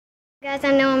Guys,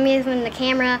 I know I'm using the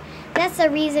camera. That's the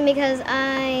reason, because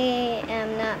I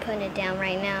am not putting it down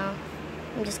right now.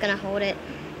 I'm just gonna hold it,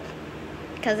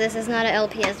 because this is not an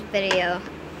LPS video.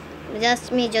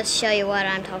 Just me show you what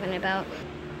I'm talking about.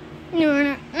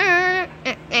 I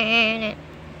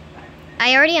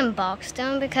already unboxed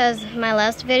them because my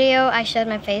last video I showed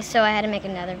my face, so I had to make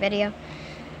another video.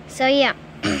 So yeah,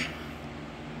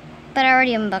 but I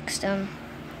already unboxed them.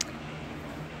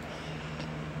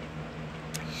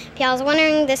 Okay, I was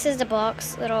wondering, this is the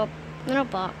box, little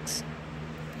box.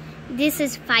 This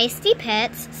is Feisty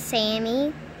Pets,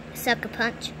 Sammy, Sucker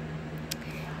Punch.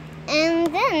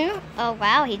 And then, oh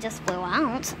wow, he just flew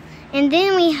out. And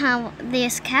then we have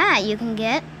this cat you can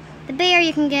get, the bear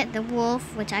you can get, the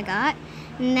wolf, which I got,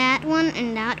 and that one,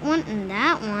 and that one, and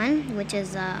that one, which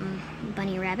is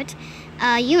bunny rabbit,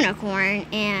 unicorn,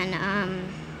 and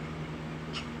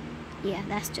yeah,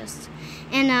 that's just,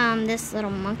 and this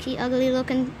little monkey, ugly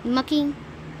looking monkey,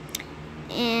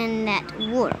 and that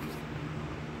wolf,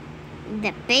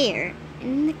 the bear,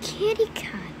 and the kitty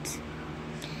cat.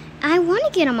 I want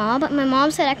to get them all, but my mom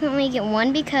said I can only get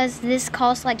one because this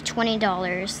costs like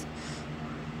 $20.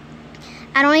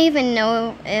 I don't even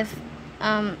know if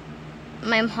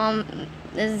my mom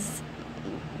is,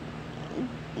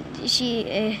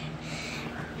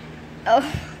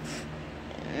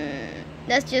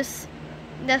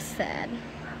 that's sad.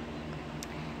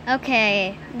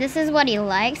 Okay, this is what he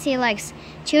likes. He likes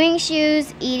chewing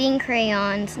shoes, eating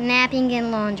crayons, napping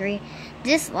and laundry.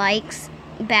 Dislikes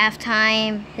bath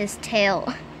time, his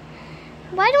tail.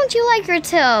 Why don't you like your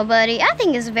tail, buddy? I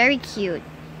think it's very cute.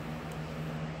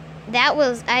 That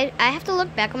was, I have to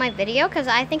look back on my video because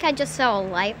I think I just saw a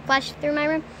light flash through my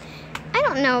room. I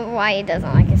don't know why he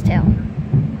doesn't like his tail.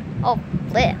 Oh,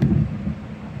 flip.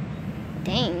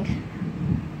 Dang.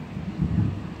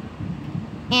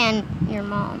 And your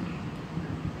mom.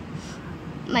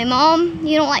 My mom?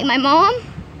 You don't like my mom?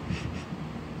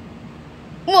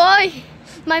 Why?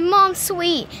 My mom's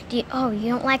sweet. You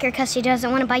don't like her because she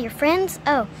doesn't want to buy your friends?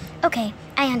 Oh, okay.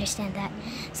 I understand that.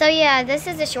 So yeah, this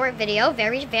is a short video.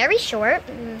 Very, very short.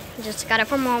 Just got it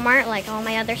from Walmart, like all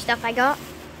my other stuff I got.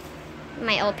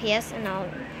 My LPS, and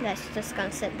that's just going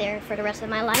to sit there for the rest of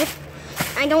my life.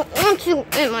 I don't want to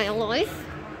in my life.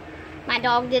 My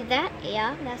dog did that.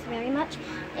 Yeah, that's very much.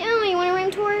 Yeah, you want a room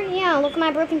tour? Yeah, look at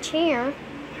my broken chair.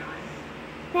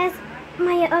 That's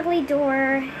my ugly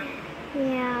door.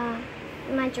 Yeah,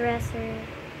 my dresser.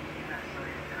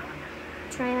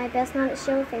 Trying my best not to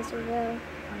show faces though.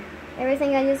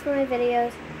 Everything I use for my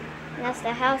videos. And that's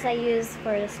the house I use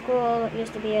for the school. It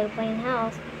used to be a plain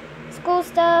house. School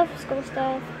stuff.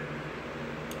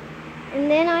 And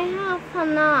then I have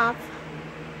enough.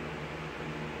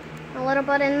 A little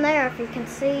bit in there, if you can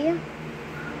see.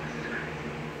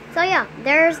 So yeah,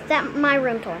 there's my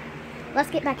room tour. Let's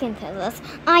get back into this.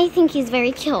 I think he's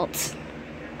very cute.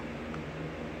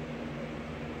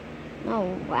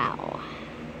 Oh wow,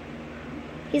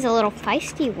 he's a little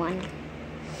feisty one.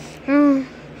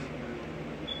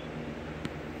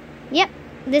 Yep,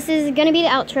 this is gonna be the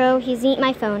outro. He's eating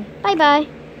my phone. Bye bye.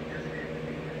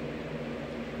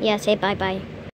 Yeah, say bye bye.